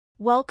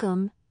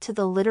Welcome to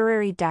the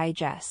Literary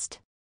Digest.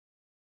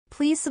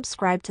 Please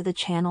subscribe to the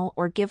channel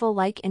or give a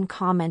like and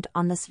comment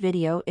on this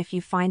video if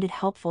you find it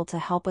helpful to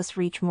help us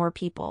reach more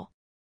people.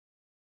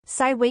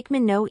 Cy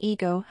Wakeman. No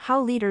ego: how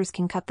leaders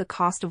can cut the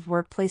cost of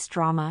workplace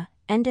drama,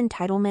 end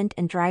entitlement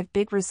and drive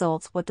big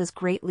results. What does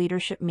great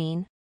leadership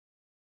mean?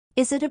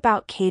 Is it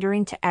about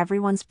catering to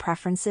everyone's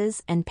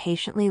preferences and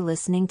patiently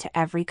listening to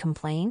every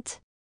complaint?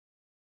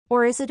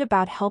 Or is it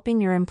about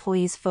helping your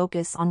employees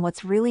focus on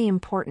what's really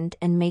important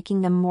and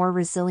making them more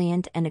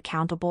resilient and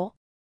accountable?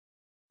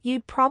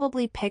 You'd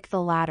probably pick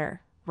the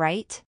latter,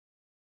 right?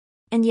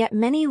 And yet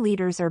many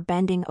leaders are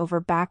bending over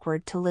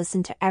backward to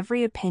listen to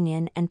every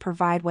opinion and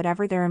provide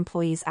whatever their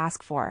employees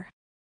ask for.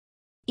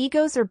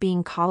 Egos are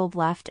being coddled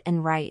left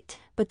and right,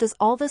 but does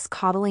all this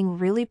coddling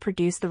really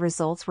produce the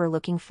results we're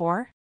looking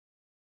for?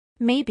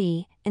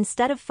 Maybe,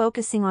 instead of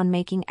focusing on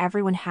making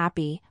everyone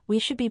happy, we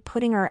should be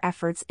putting our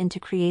efforts into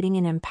creating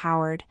an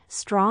empowered,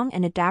 strong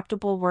and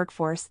adaptable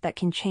workforce that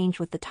can change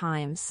with the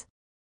times.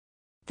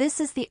 This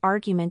is the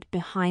argument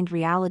behind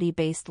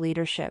reality-based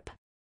leadership.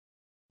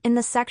 In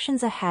the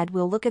sections ahead,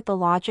 we'll look at the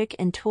logic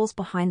and tools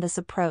behind this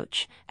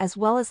approach, as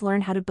well as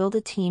learn how to build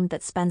a team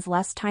that spends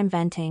less time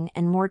venting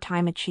and more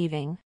time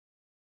achieving.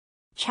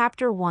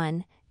 Chapter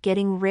 1: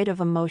 Getting rid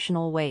of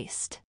emotional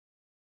waste.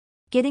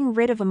 Getting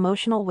rid of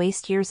emotional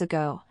waste. Years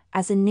ago,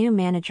 as a new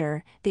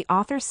manager, the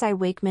author Cy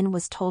Wakeman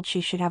was told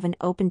she should have an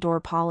open-door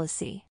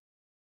policy.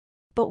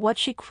 But what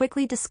she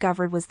quickly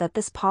discovered was that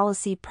this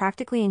policy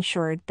practically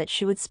ensured that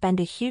she would spend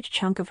a huge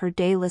chunk of her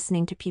day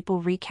listening to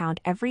people recount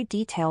every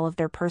detail of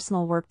their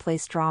personal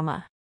workplace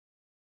drama.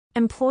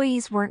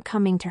 Employees weren't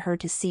coming to her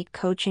to seek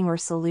coaching or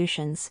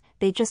solutions,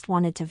 they just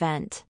wanted to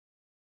vent.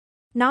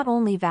 Not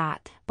only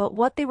that, but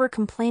what they were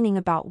complaining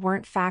about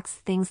weren't facts,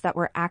 things that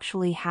were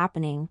actually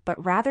happening,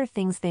 but rather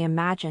things they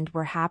imagined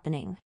were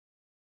happening.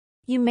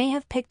 You may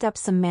have picked up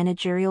some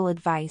managerial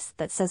advice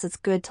that says it's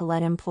good to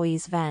let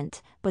employees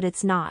vent, but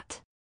it's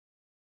not.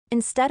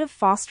 Instead of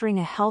fostering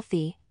a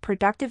healthy,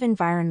 productive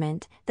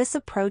environment, this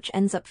approach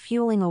ends up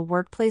fueling a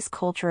workplace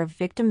culture of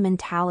victim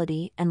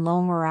mentality and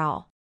low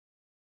morale.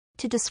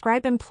 To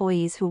describe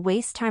employees who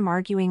waste time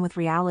arguing with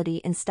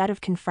reality instead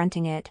of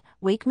confronting it,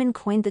 Wakeman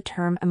coined the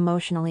term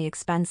emotionally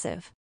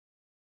expensive.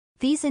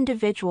 These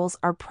individuals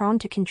are prone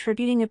to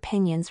contributing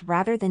opinions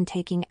rather than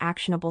taking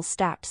actionable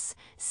steps,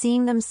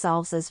 seeing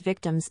themselves as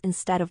victims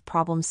instead of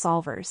problem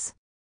solvers.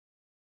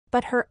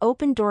 But her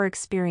open-door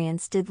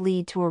experience did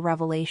lead to a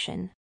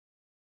revelation.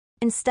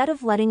 Instead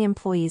of letting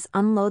employees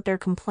unload their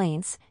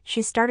complaints,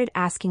 she started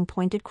asking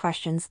pointed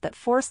questions that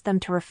forced them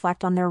to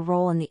reflect on their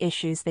role in the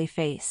issues they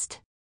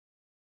faced.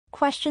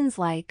 Questions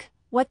like,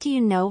 "What do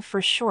you know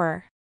for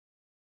sure?"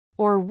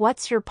 or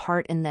 "What's your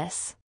part in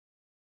this?"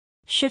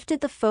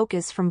 shifted the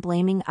focus from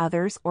blaming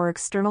others or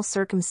external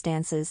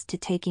circumstances to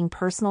taking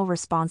personal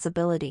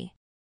responsibility.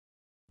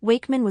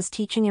 Wakeman was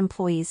teaching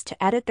employees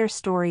to edit their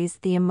stories,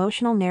 the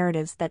emotional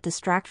narratives that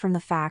distract from the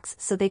facts,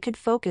 so they could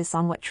focus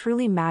on what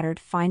truly mattered,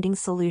 finding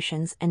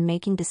solutions and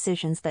making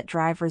decisions that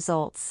drive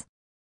results.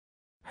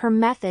 Her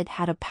method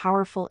had a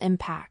powerful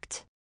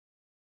impact.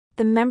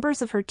 The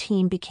members of her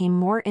team became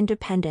more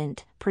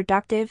independent,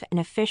 productive and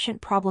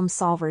efficient problem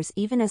solvers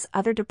even as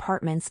other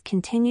departments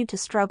continued to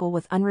struggle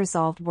with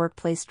unresolved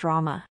workplace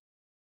drama.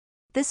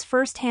 This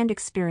first-hand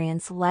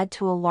experience led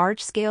to a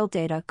large-scale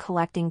data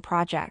collecting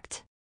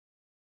project.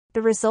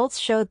 The results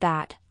showed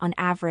that, on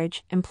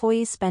average,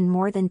 employees spend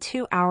more than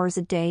 2 hours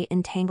a day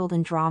entangled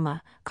in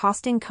drama,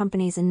 costing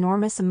companies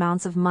enormous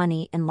amounts of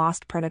money and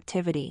lost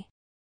productivity.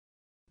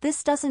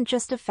 This doesn't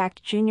just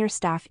affect junior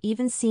staff,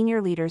 even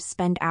senior leaders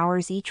spend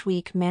hours each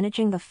week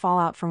managing the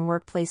fallout from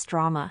workplace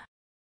drama.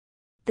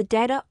 The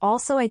data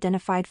also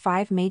identified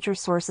 5 major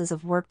sources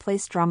of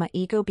workplace drama: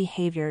 ego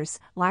behaviors,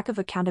 lack of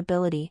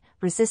accountability,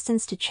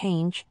 resistance to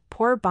change,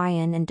 poor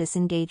buy-in and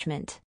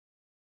disengagement.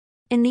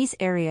 In these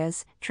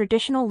areas,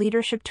 traditional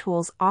leadership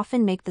tools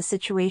often make the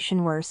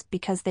situation worse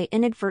because they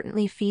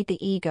inadvertently feed the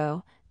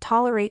ego,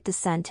 tolerate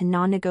dissent to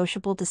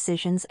non-negotiable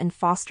decisions and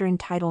foster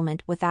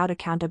entitlement without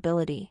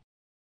accountability.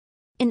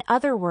 In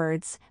other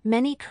words,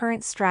 many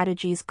current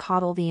strategies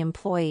coddle the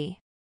employee.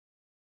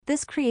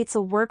 This creates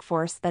a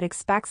workforce that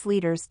expects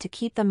leaders to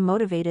keep them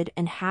motivated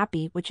and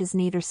happy, which is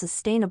neither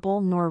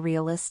sustainable nor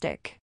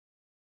realistic.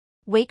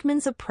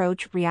 Wakeman's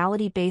approach,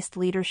 reality-based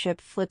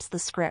leadership, flips the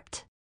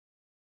script.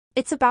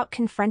 It's about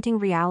confronting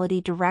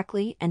reality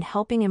directly and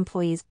helping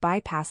employees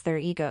bypass their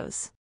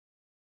egos.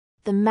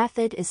 The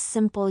method is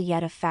simple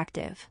yet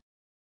effective.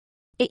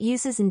 It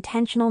uses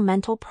intentional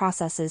mental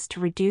processes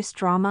to reduce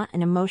drama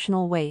and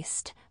emotional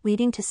waste,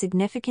 leading to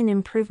significant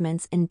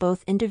improvements in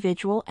both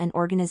individual and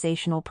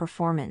organizational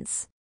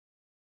performance.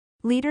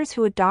 Leaders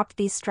who adopt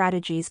these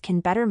strategies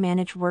can better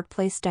manage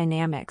workplace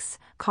dynamics,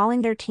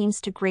 calling their teams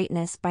to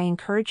greatness by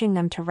encouraging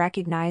them to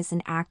recognize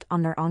and act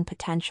on their own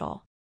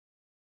potential.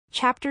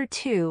 Chapter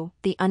 2: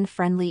 The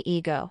Unfriendly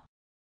Ego.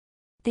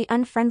 The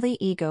unfriendly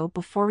ego.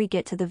 Before we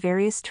get to the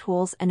various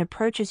tools and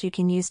approaches you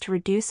can use to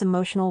reduce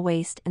emotional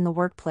waste in the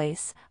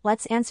workplace,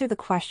 let's answer the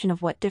question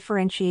of what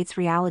differentiates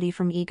reality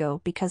from ego,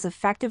 because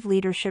effective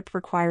leadership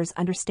requires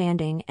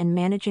understanding and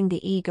managing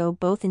the ego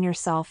both in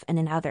yourself and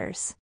in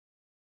others.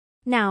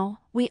 Now,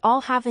 we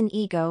all have an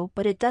ego,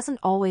 but it doesn't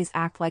always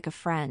act like a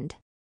friend.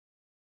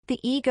 The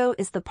ego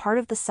is the part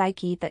of the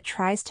psyche that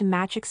tries to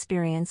match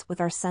experience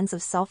with our sense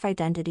of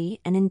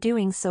self-identity, and in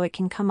doing so it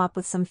can come up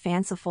with some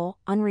fanciful,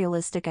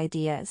 unrealistic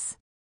ideas.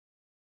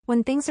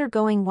 When things are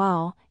going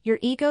well, your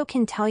ego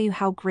can tell you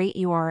how great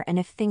you are, and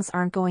if things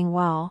aren't going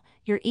well,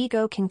 your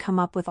ego can come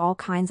up with all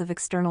kinds of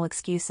external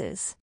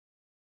excuses.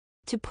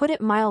 To put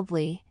it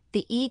mildly,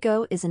 the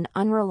ego is an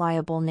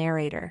unreliable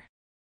narrator.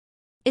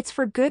 It's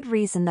for good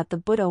reason that the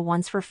Buddha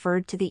once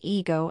referred to the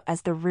ego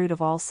as the root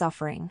of all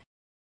suffering.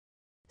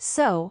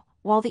 So,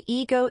 while the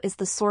ego is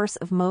the source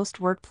of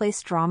most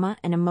workplace drama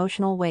and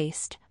emotional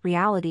waste,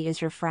 reality is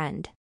your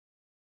friend.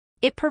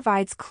 It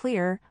provides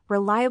clear,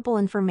 reliable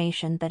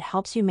information that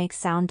helps you make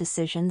sound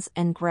decisions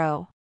and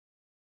grow.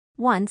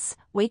 Once,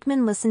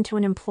 Wakeman listened to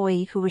an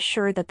employee who was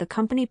sure that the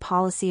company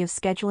policy of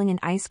scheduling an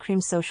ice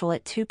cream social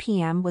at 2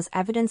 p.m. was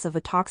evidence of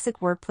a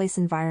toxic workplace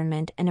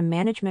environment and a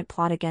management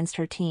plot against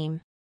her team.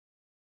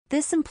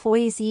 This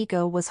employee's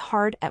ego was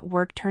hard at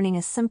work, turning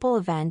a simple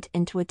event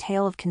into a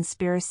tale of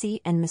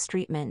conspiracy and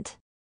mistreatment.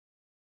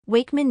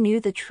 Wakeman knew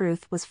the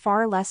truth was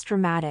far less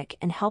dramatic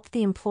and helped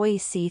the employee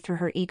see through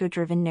her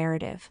ego-driven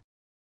narrative.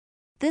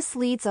 This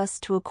leads us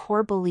to a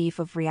core belief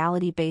of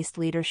reality-based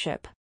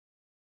leadership.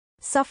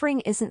 Suffering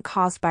isn't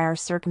caused by our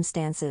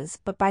circumstances,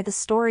 but by the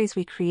stories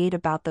we create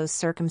about those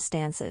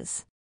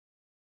circumstances.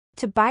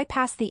 To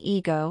bypass the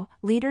ego,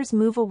 leaders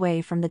move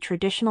away from the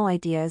traditional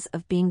ideas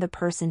of being the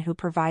person who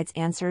provides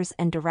answers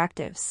and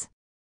directives.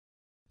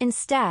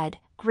 Instead,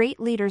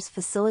 great leaders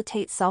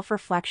facilitate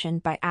self-reflection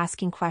by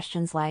asking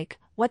questions like,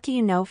 "What do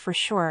you know for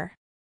sure?"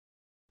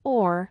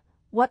 Or,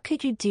 "What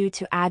could you do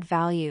to add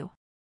value?"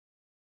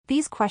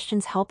 These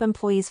questions help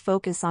employees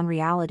focus on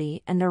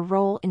reality and their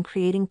role in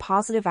creating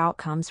positive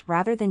outcomes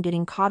rather than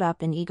getting caught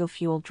up in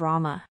ego-fueled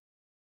drama.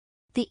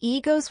 The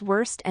ego's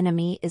worst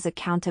enemy is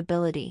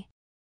accountability.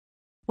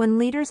 When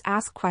leaders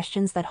ask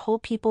questions that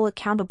hold people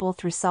accountable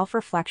through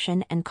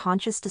self-reflection and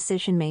conscious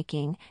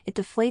decision-making, it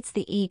deflates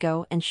the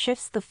ego and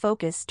shifts the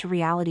focus to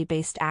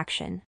reality-based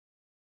action.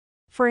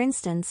 For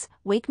instance,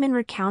 Wakeman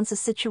recounts a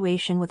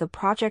situation with a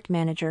project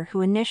manager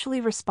who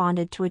initially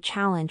responded to a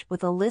challenge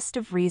with a list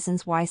of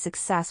reasons why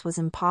success was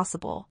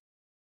impossible.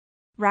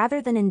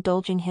 Rather than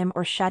indulging him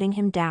or shutting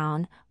him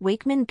down,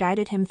 Wakeman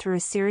guided him through a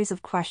series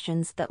of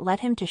questions that led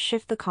him to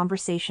shift the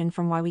conversation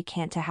from why we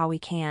can't to how we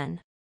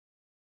can.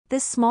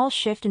 This small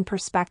shift in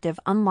perspective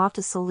unlocked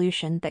a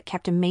solution that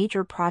kept a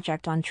major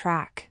project on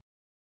track.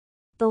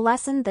 The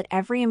lesson that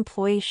every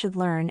employee should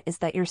learn is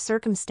that your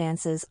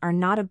circumstances are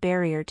not a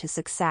barrier to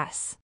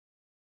success.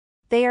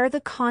 They are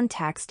the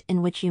context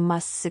in which you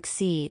must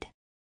succeed.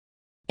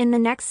 In the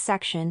next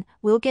section,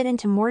 we'll get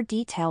into more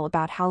detail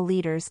about how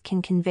leaders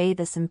can convey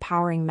this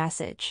empowering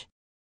message.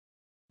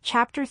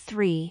 Chapter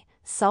 3: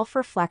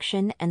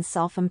 Self-Reflection and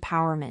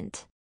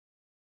Self-Empowerment.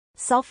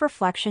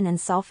 Self-reflection and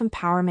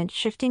self-empowerment.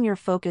 Shifting your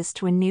focus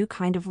to a new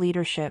kind of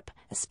leadership,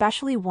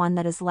 especially one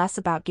that is less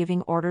about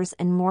giving orders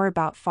and more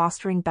about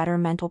fostering better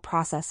mental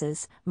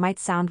processes, might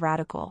sound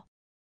radical.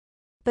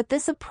 But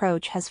this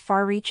approach has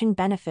far-reaching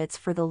benefits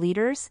for the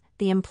leaders,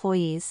 the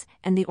employees,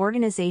 and the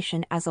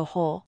organization as a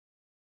whole.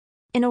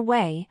 In a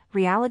way,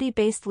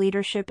 reality-based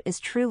leadership is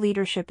true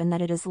leadership in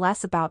that it is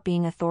less about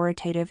being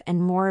authoritative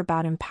and more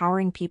about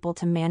empowering people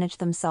to manage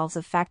themselves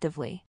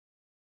effectively.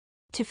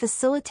 To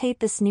facilitate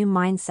this new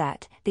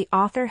mindset, the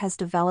author has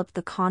developed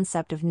the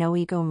concept of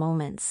no-ego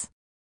moments.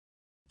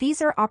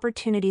 These are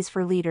opportunities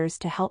for leaders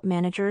to help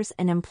managers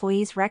and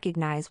employees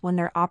recognize when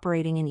they're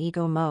operating in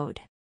ego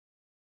mode.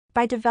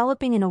 By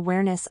developing an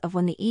awareness of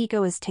when the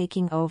ego is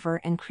taking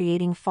over and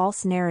creating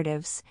false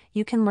narratives,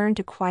 you can learn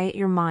to quiet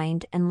your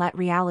mind and let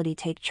reality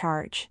take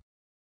charge.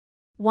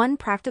 One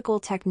practical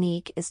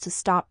technique is to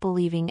stop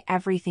believing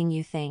everything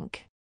you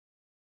think.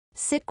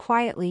 Sit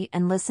quietly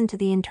and listen to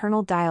the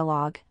internal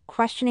dialogue,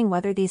 questioning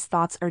whether these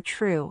thoughts are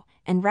true,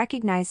 and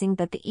recognizing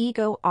that the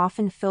ego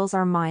often fills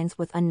our minds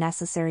with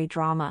unnecessary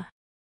drama.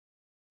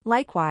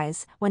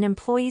 Likewise, when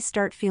employees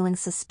start feeling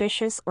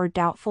suspicious or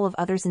doubtful of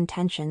others'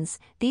 intentions,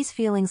 these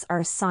feelings are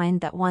a sign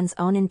that one's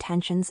own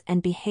intentions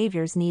and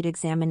behaviors need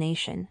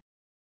examination.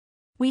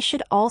 We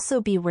should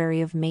also be wary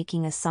of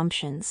making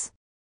assumptions.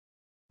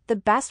 The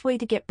best way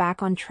to get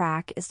back on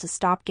track is to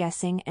stop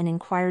guessing and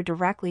inquire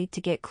directly to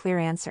get clear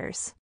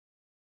answers.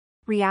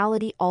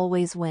 Reality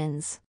always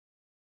wins.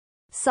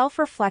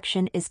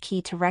 Self-reflection is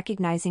key to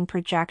recognizing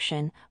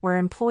projection, where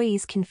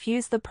employees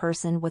confuse the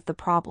person with the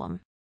problem.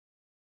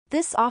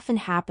 This often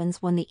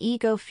happens when the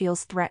ego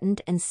feels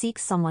threatened and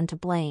seeks someone to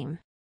blame.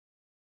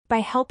 By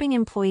helping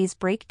employees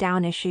break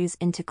down issues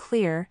into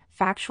clear,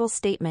 factual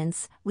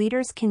statements,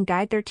 leaders can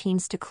guide their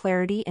teams to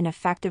clarity and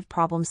effective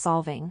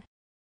problem-solving.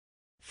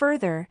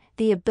 Further,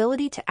 the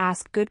ability to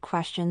ask good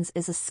questions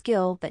is a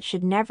skill that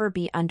should never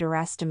be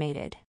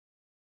underestimated.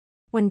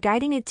 When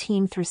guiding a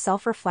team through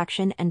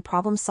self-reflection and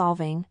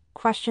problem-solving,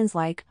 questions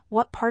like,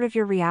 "What part of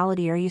your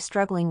reality are you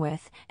struggling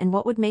with, and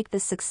what would make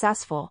this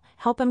successful?"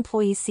 help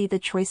employees see the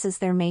choices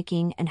they're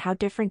making and how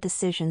different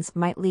decisions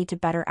might lead to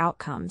better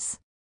outcomes.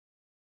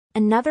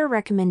 Another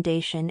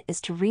recommendation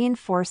is to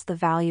reinforce the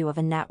value of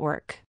a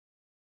network.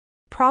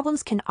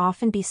 Problems can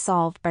often be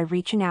solved by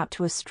reaching out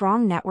to a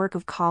strong network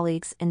of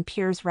colleagues and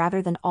peers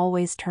rather than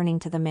always turning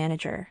to the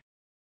manager.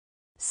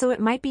 So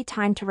it might be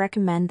time to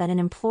recommend that an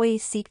employee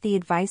seek the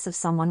advice of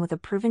someone with a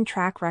proven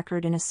track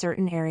record in a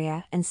certain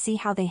area and see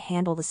how they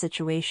handle the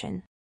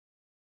situation.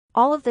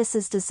 All of this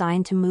is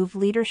designed to move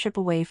leadership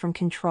away from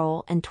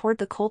control and toward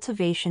the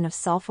cultivation of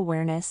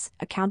self-awareness,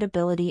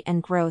 accountability,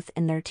 and growth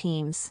in their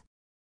teams.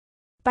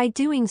 By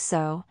doing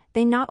so,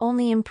 they not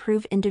only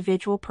improve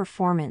individual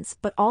performance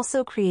but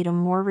also create a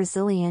more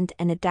resilient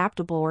and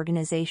adaptable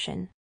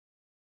organization.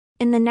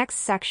 In the next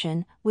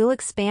section, we'll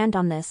expand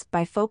on this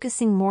by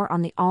focusing more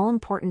on the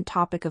all-important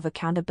topic of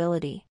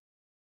accountability.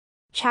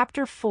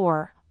 Chapter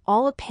 4: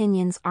 All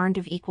opinions aren't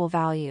of equal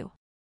value.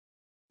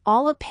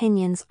 All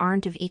opinions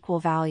aren't of equal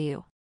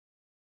value.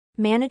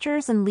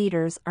 Managers and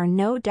leaders are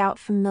no doubt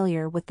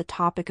familiar with the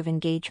topic of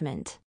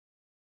engagement.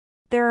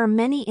 There are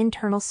many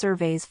internal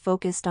surveys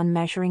focused on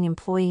measuring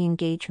employee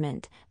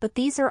engagement, but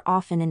these are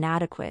often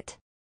inadequate.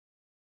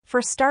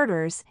 For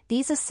starters,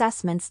 these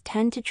assessments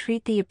tend to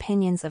treat the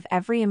opinions of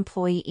every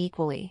employee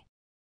equally.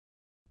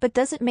 But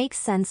does it make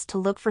sense to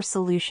look for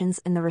solutions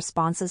in the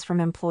responses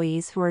from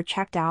employees who are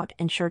checked out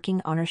and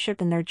shirking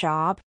ownership in their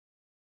job?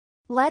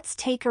 Let's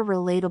take a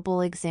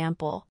relatable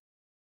example.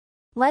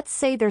 Let's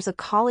say there's a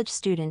college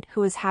student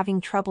who is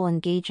having trouble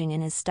engaging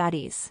in his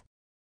studies.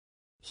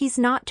 He's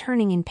not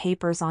turning in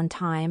papers on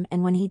time,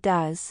 and when he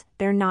does,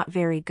 they're not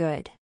very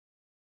good.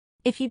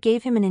 If you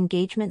gave him an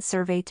engagement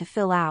survey to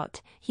fill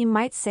out, he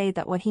might say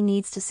that what he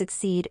needs to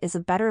succeed is a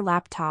better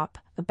laptop,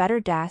 a better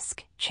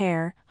desk,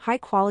 chair,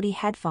 high-quality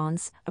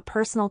headphones, a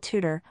personal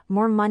tutor,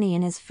 more money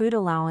in his food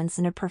allowance,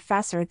 and a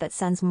professor that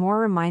sends more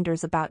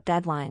reminders about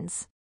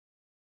deadlines.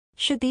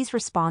 Should these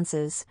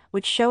responses,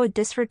 which show a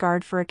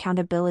disregard for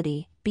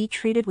accountability, be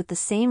treated with the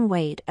same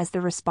weight as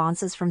the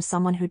responses from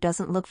someone who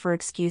doesn't look for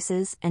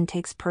excuses and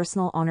takes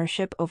personal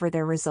ownership over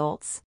their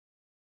results?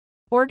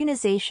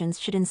 Organizations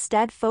should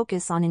instead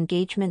focus on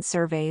engagement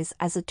surveys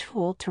as a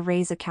tool to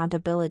raise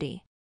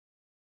accountability.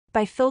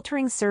 By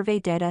filtering survey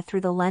data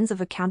through the lens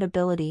of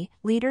accountability,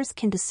 leaders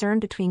can discern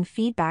between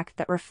feedback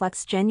that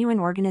reflects genuine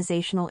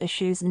organizational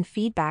issues and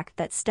feedback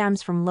that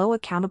stems from low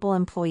accountable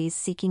employees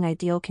seeking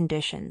ideal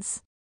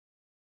conditions.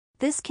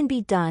 This can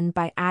be done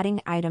by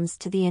adding items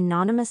to the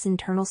anonymous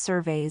internal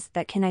surveys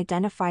that can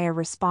identify a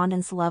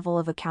respondent's level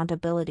of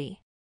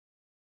accountability.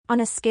 On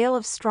a scale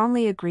of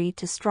strongly agree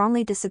to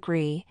strongly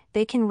disagree,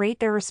 they can rate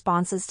their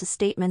responses to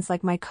statements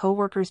like, "My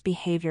coworker's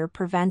behavior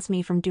prevents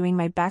me from doing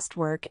my best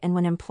work," and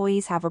when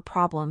employees have a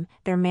problem,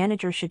 their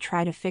manager should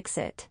try to fix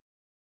it.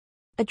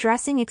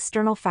 Addressing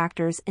external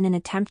factors in an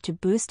attempt to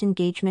boost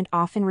engagement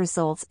often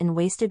results in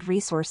wasted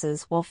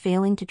resources while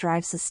failing to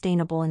drive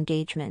sustainable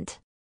engagement.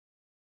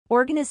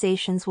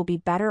 Organizations will be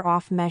better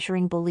off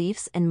measuring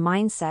beliefs and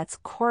mindsets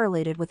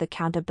correlated with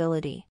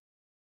accountability.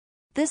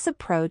 This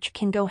approach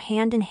can go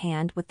hand in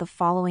hand with the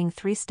following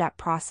three-step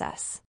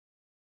process.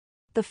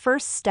 The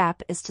first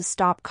step is to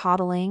stop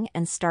coddling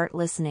and start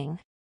listening.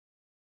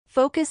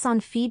 Focus on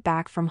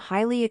feedback from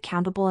highly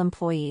accountable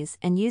employees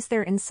and use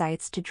their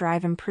insights to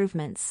drive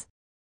improvements.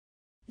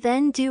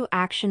 Then do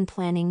action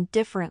planning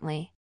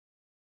differently.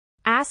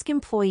 Ask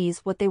employees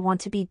what they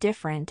want to be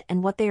different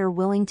and what they are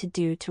willing to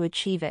do to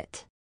achieve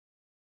it.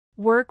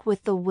 Work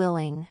with the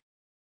willing.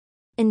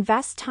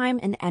 Invest time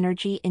and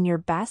energy in your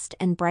best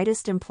and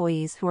brightest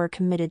employees who are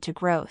committed to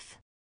growth.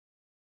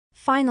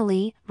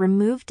 Finally,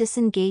 remove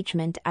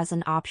disengagement as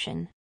an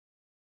option.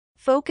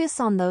 Focus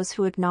on those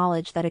who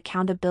acknowledge that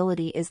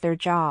accountability is their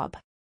job.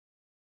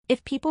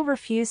 If people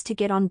refuse to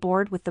get on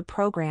board with the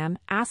program,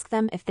 ask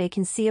them if they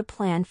can see a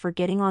plan for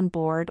getting on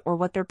board or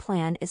what their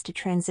plan is to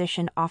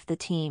transition off the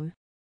team.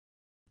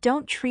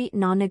 Don't treat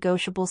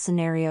non-negotiable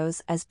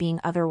scenarios as being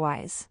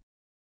otherwise.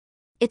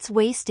 It's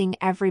wasting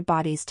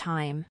everybody's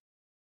time.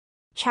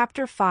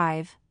 Chapter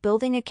 5: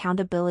 Building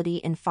Accountability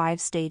in 5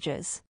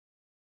 Stages.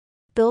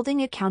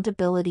 Building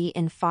accountability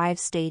in 5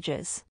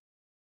 stages.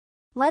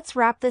 Let's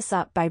wrap this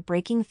up by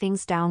breaking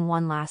things down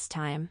one last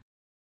time.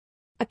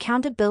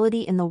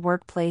 Accountability in the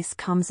workplace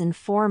comes in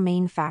 4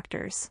 main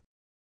factors: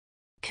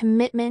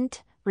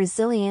 commitment,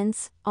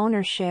 resilience,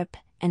 ownership,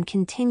 and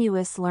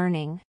continuous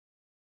learning.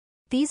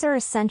 These are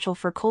essential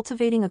for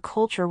cultivating a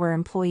culture where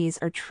employees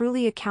are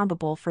truly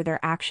accountable for their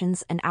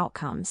actions and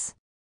outcomes.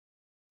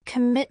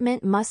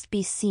 Commitment must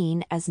be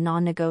seen as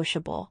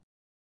non-negotiable.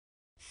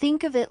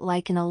 Think of it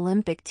like an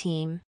Olympic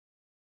team.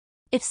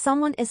 If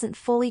someone isn't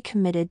fully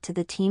committed to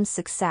the team's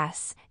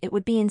success, it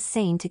would be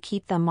insane to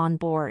keep them on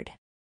board.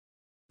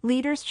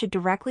 Leaders should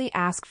directly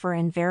ask for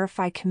and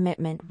verify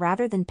commitment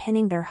rather than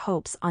pinning their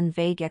hopes on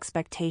vague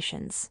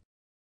expectations.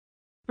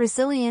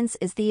 Resilience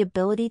is the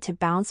ability to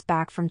bounce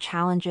back from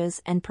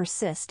challenges and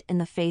persist in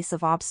the face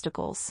of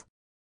obstacles.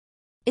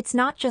 It's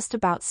not just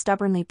about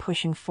stubbornly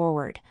pushing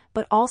forward,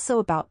 but also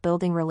about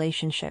building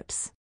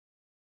relationships.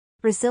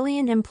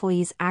 Resilient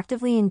employees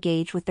actively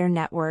engage with their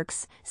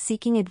networks,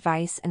 seeking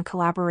advice and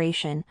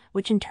collaboration,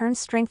 which in turn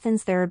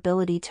strengthens their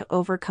ability to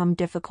overcome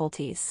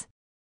difficulties.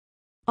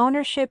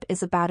 Ownership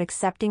is about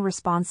accepting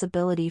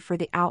responsibility for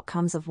the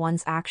outcomes of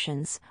one's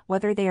actions,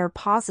 whether they are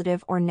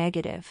positive or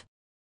negative.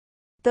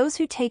 Those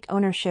who take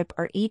ownership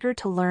are eager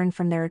to learn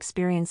from their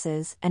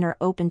experiences and are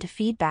open to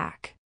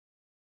feedback.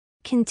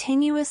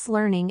 Continuous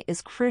learning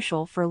is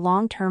crucial for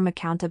long-term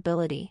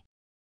accountability.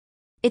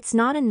 It's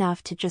not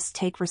enough to just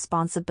take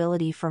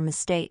responsibility for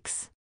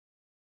mistakes.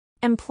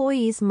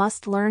 Employees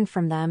must learn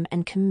from them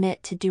and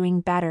commit to doing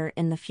better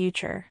in the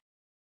future.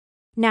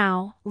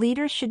 Now,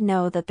 leaders should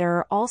know that there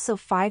are also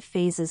 5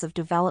 phases of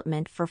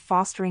development for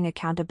fostering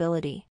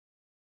accountability.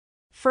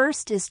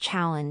 First is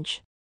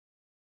challenge.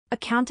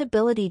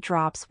 Accountability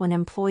drops when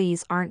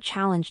employees aren't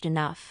challenged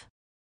enough.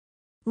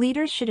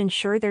 Leaders should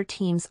ensure their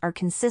teams are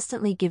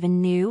consistently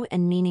given new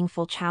and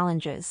meaningful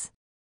challenges.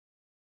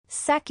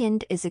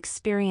 Second is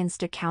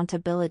experienced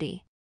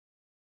accountability.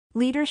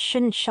 Leaders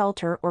shouldn't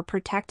shelter or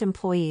protect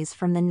employees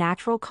from the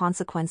natural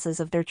consequences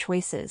of their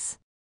choices.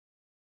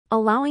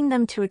 Allowing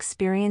them to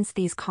experience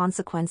these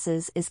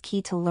consequences is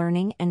key to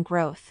learning and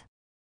growth.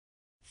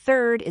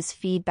 Third is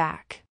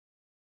feedback.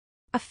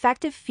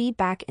 Effective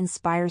feedback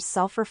inspires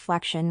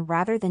self-reflection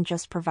rather than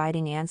just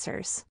providing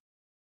answers.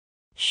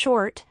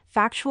 Short,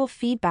 factual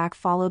feedback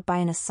followed by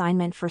an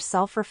assignment for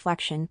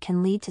self-reflection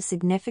can lead to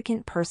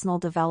significant personal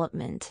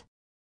development.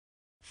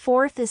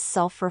 Fourth is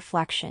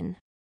self-reflection.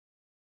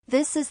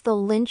 This is the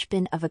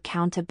linchpin of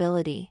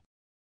accountability.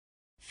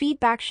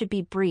 Feedback should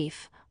be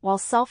brief, while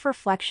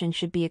self-reflection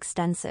should be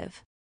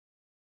extensive.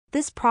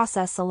 This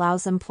process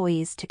allows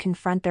employees to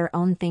confront their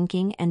own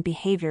thinking and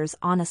behaviors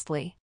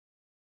honestly.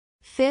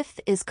 Fifth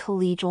is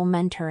collegial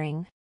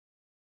mentoring.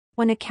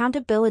 When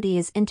accountability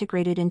is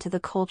integrated into the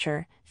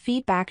culture,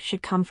 feedback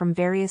should come from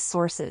various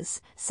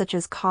sources, such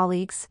as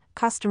colleagues,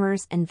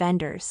 customers, and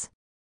vendors.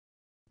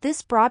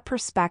 This broad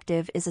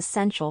perspective is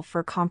essential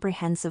for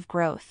comprehensive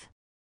growth.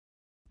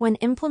 When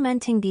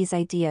implementing these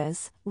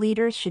ideas,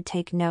 leaders should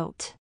take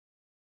note.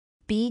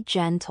 Be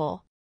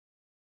gentle.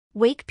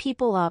 Wake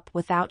people up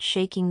without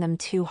shaking them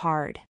too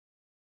hard.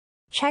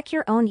 Check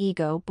your own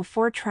ego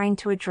before trying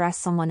to address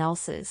someone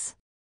else's.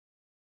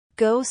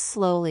 Go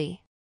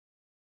slowly.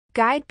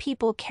 Guide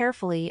people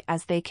carefully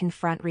as they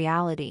confront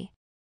reality.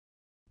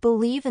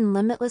 Believe in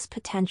limitless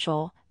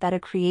potential, that a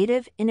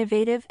creative,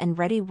 innovative, and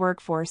ready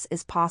workforce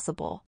is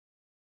possible.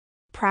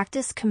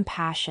 Practice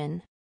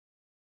compassion.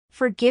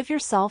 Forgive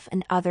yourself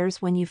and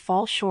others when you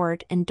fall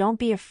short and don't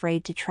be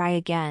afraid to try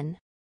again.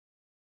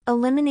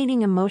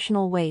 Eliminating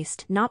emotional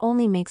waste not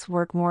only makes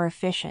work more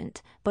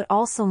efficient, but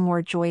also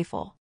more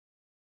joyful.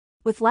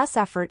 With less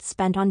effort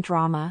spent on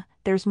drama,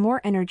 there's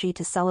more energy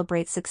to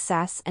celebrate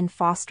success and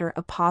foster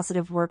a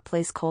positive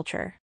workplace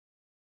culture.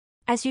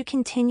 As you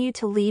continue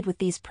to lead with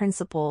these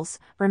principles,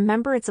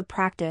 remember it's a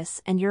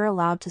practice and you're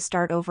allowed to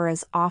start over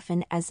as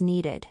often as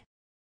needed.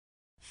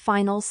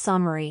 Final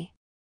summary.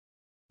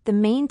 The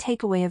main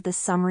takeaway of this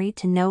summary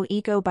to No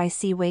Ego by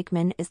Cy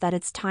Wakeman is that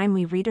it's time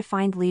we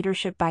redefined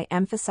leadership by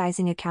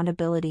emphasizing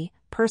accountability,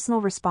 personal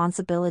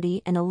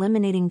responsibility, and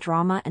eliminating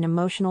drama and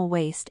emotional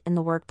waste in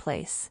the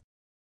workplace.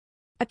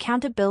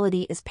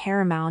 Accountability is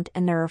paramount,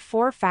 and there are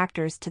 4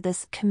 factors to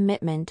this: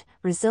 commitment,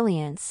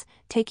 resilience,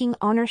 taking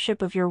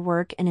ownership of your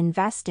work, and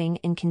investing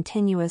in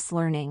continuous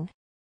learning.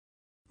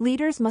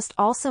 Leaders must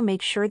also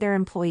make sure their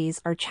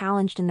employees are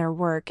challenged in their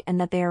work and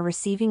that they are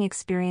receiving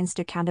experienced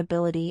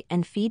accountability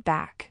and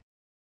feedback.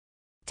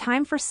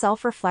 Time for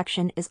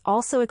self-reflection is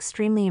also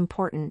extremely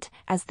important,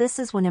 as this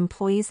is when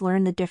employees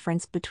learn the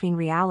difference between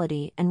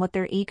reality and what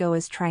their ego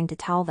is trying to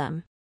tell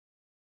them.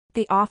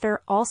 The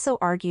author also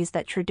argues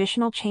that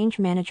traditional change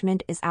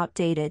management is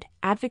outdated,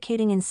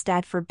 advocating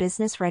instead for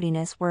business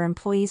readiness where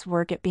employees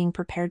work at being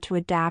prepared to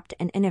adapt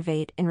and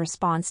innovate in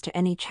response to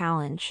any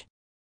challenge.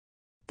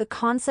 The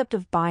concept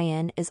of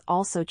buy-in is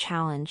also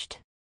challenged.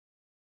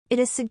 It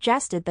is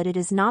suggested that it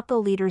is not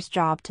the leader's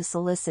job to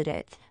solicit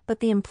it,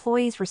 but the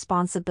employee's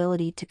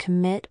responsibility to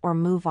commit or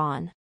move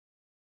on.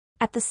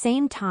 At the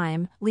same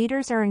time,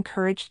 leaders are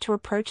encouraged to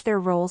approach their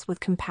roles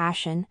with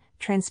compassion,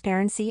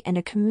 transparency, and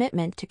a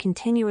commitment to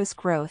continuous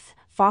growth,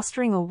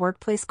 fostering a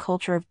workplace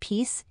culture of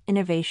peace,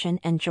 innovation,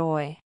 and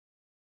joy.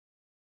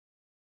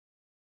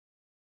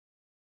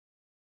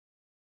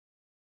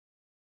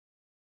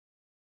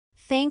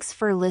 Thanks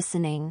for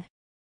listening.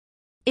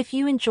 If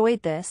you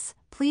enjoyed this,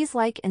 please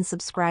like and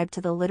subscribe to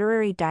the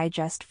Literary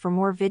Digest for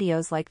more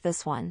videos like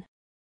this one.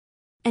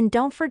 And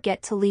don't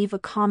forget to leave a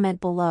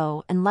comment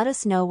below and let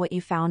us know what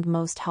you found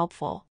most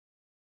helpful.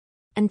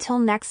 Until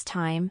next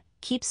time,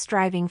 keep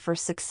striving for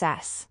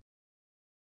success.